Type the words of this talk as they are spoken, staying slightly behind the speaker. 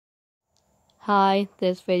Hi,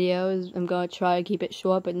 this video I'm going to try to keep it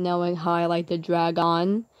short, but knowing how I like to drag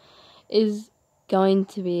on is going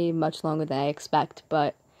to be much longer than I expect.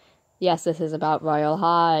 But yes, this is about Royal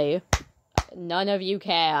High. None of you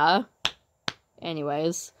care.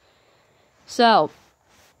 Anyways, so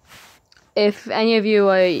if any of you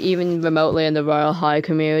are even remotely in the Royal High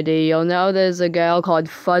community, you'll know there's a girl called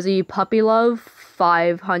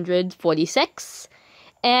fuzzypuppylove546.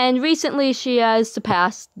 And recently she has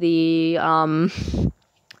surpassed the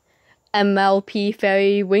MLP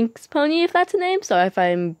Fairy Winx pony, if that's a name. Sorry if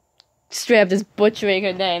I'm straight up just butchering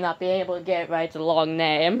her name, not being able to get it right, it's a long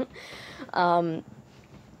name. And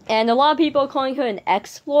a lot of people are calling her an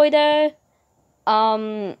exploiter.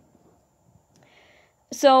 So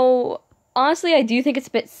honestly, I do think it's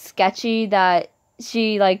a bit sketchy that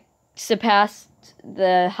she surpassed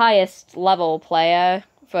the highest level player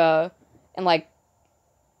in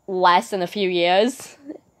less than a few years.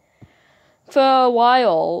 For a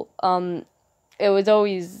while, it was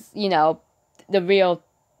always, the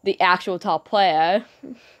actual top player,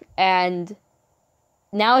 and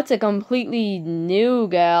now it's a completely new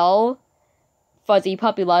girl,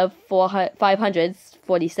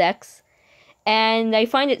 fuzzypuppylove546, and I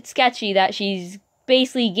find it sketchy that she's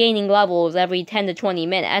basically gaining levels every 10 to 20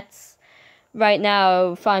 minutes. Right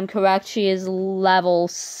now, if I'm correct, she is level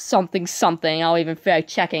something. I'll even feel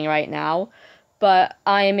checking right now. But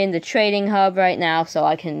I am in the trading hub right now, so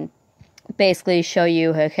I can basically show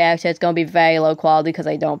you her character. It's going to be very low quality because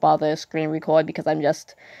I don't bother to screen record because I'm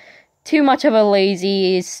just too much of a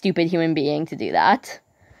lazy, stupid human being to do that.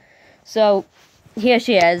 So, here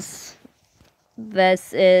she is.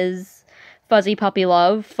 This is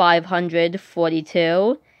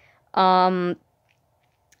fuzzypuppylove542.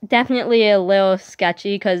 Definitely a little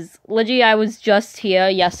sketchy because literally I was just here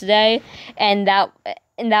yesterday and that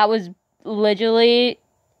was literally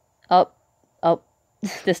the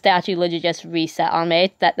statue literally just reset on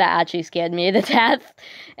me. That actually scared me to death.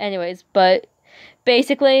 Anyways, but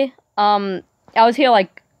basically I was here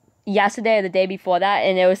yesterday or the day before that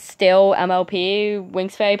and it was still MLP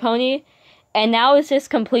Winx Fairy Pony, and now it's this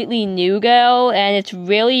completely new girl and it's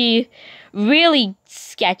really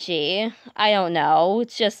sketchy. I don't know.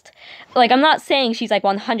 It's just, I'm not saying she's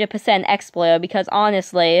 100% exploiter because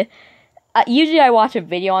honestly, usually I watch a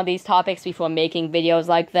video on these topics before making videos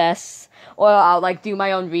like this, or I'll do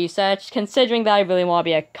my own research, considering that I really want to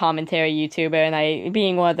be a commentary YouTuber, and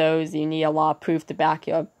being one of those, you need a lot of proof to back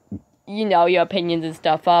your opinions and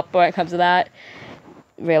stuff up when it comes to that.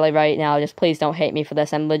 Really, right now, just please don't hate me for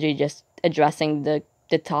this. I'm literally just addressing the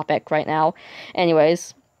topic right now.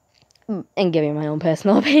 Anyways, and giving my own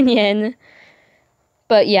personal opinion.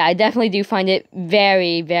 But yeah, I definitely do find it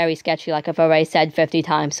very, very sketchy, like I've already said 50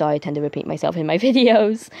 times, so I tend to repeat myself in my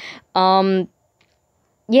videos.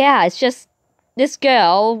 Yeah, it's just this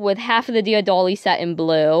girl with half of the Dear Dolly set in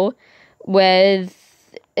blue, with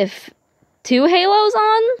two halos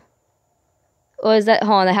on? Or is that,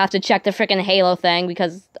 hold on, I have to check the freaking halo thing,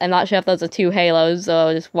 because I'm not sure if those are two halos,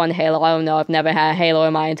 or just one halo. I don't know, I've never had a halo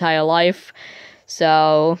in my entire life.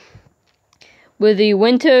 So, with the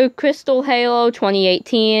Winter Crystal Halo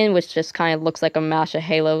 2018, which just kind of looks like a mash of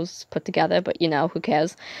halos put together, but who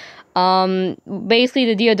cares. Basically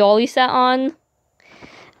the Dear Dolly set on.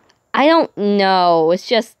 I don't know, it's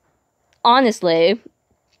just, honestly,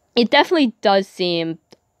 it definitely does seem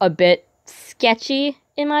a bit sketchy,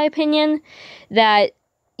 in my opinion, that,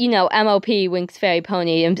 MLP Winx Fairy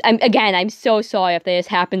Pony, I'm so sorry if they just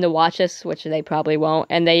happen to watch this, which they probably won't,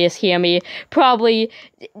 and they just hear me probably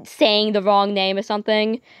saying the wrong name or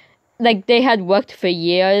something. They had worked for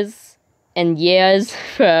years and years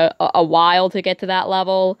for a while to get to that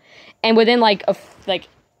level, and within a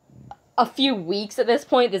few weeks at this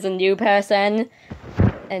point, there's a new person,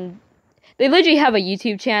 and they literally have a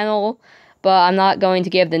YouTube channel, but I'm not going to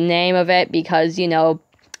give the name of it because,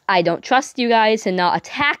 I don't trust you guys to not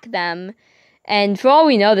attack them. And for all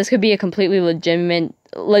we know, this could be a completely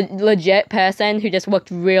legit person who just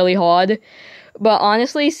worked really hard. But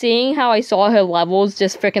honestly, seeing how I saw her levels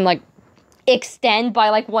just freaking extend by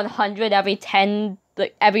 100 every 10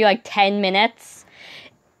 minutes,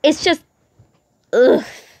 it's just, ugh.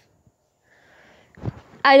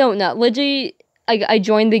 I don't know. Literally, I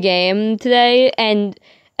joined the game today, and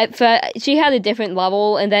at first, she had a different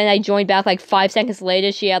level, and then I joined back 5 seconds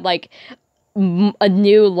later, she had a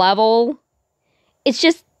new level. It's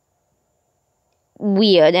just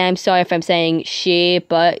weird, and I'm sorry if I'm saying she,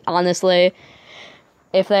 but honestly,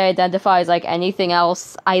 if they identify as anything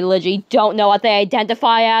else, I literally don't know what they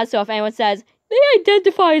identify as, so if anyone says, they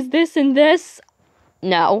identify as this and this,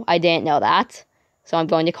 no, I didn't know that, so I'm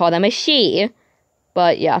going to call them a she.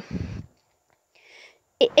 But yeah.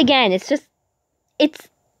 again, it's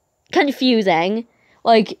confusing.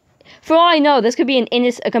 Like, for all I know, this could be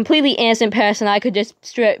a completely innocent person. I could just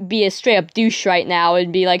be a straight up douche right now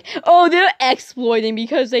and be like, oh, they're exploiting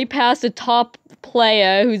because they passed a top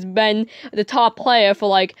player who's been the top player for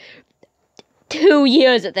like 2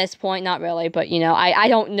 years at this point. Not really, but you know, I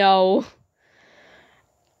don't know.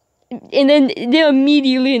 And then they're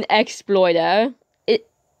immediately an exploiter.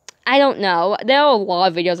 I don't know. There are a lot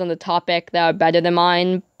of videos on the topic that are better than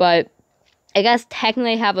mine, but I guess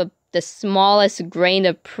technically I have the smallest grain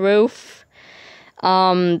of proof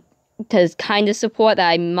to kind of support that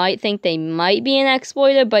I might think they might be an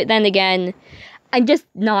exploiter, but then again, I'm just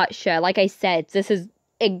not sure. Like I said, this is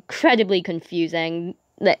incredibly confusing.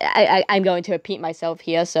 I'm going to repeat myself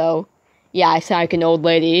here, so yeah, I sound like an old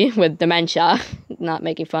lady with dementia. Not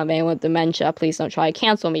making fun of anyone with dementia. Please don't try to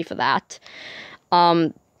cancel me for that.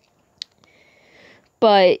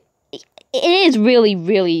 But it is really,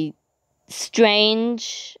 really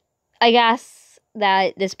strange, I guess,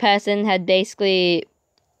 that this person had basically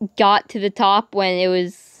got to the top when it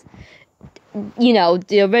was, you know,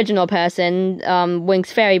 the original person, Winx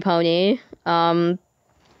Fairy Pony,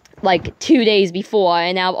 like 2 days before,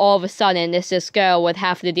 and now all of a sudden it's this girl with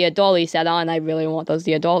half the Dear Dolly set on. I really want those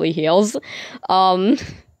Dear Dolly heels.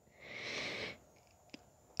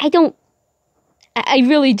 I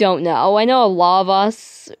really don't know. I know a lot of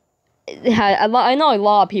us I know a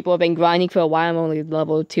lot of people have been grinding for a while. I'm only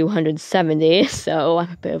level 270, so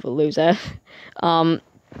I'm a bit of a loser. But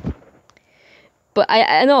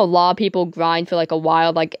I know a lot of people grind for like a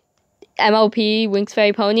while. Like MLP, Winx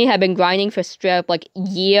Fairy Pony, have been grinding for straight up like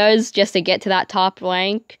years just to get to that top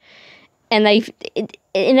rank. And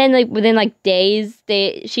then like within like days,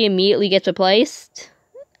 she immediately gets replaced.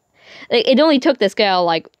 Like, it only took this girl,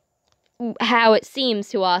 like, how it seems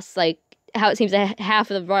to us, like, how it seems to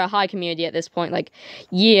half of the Royal High community at this point, like,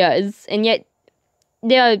 years. And yet,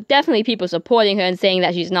 there are definitely people supporting her and saying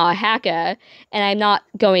that she's not a hacker. And I'm not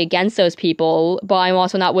going against those people, but I'm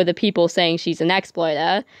also not with the people saying she's an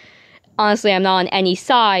exploiter. Honestly, I'm not on any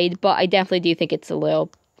side, but I definitely do think it's a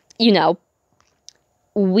little, you know,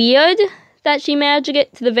 weird that she managed to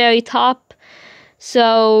get to the very top.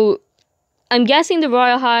 So I'm guessing the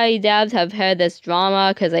Royal High devs have heard this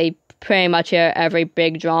drama because they pretty much hear every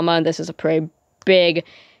big drama, and this is a pretty big,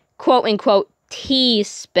 quote-unquote, tea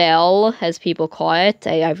spill, as people call it.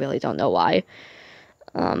 I really don't know why.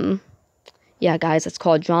 Yeah, guys, it's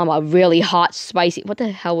called drama. Really hot, spicy. What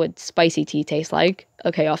the hell would spicy tea taste like?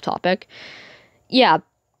 Okay, off topic. Yeah,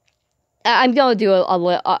 I'm going to do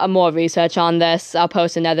a more research on this. I'll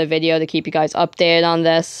post another video to keep you guys updated on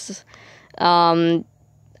this.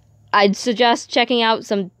 I'd suggest checking out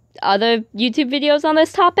some other YouTube videos on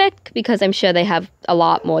this topic, because I'm sure they have a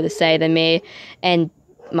lot more to say than me, and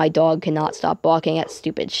my dog cannot stop barking at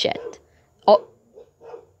stupid shit. Oh,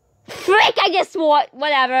 frick, I just swore.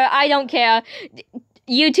 Whatever, I don't care.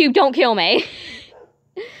 YouTube, don't kill me.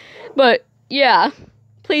 But, yeah,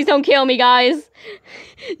 please don't kill me, guys.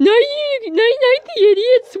 No, the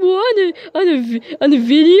idiot swore on a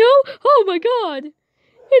video? Oh my god,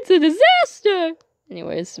 it's a disaster.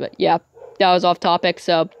 Anyways, but yeah, that was off topic,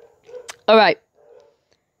 so, alright.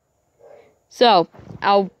 So,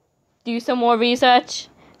 I'll do some more research,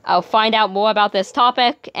 I'll find out more about this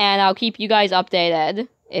topic, and I'll keep you guys updated,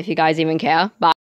 if you guys even care. Bye.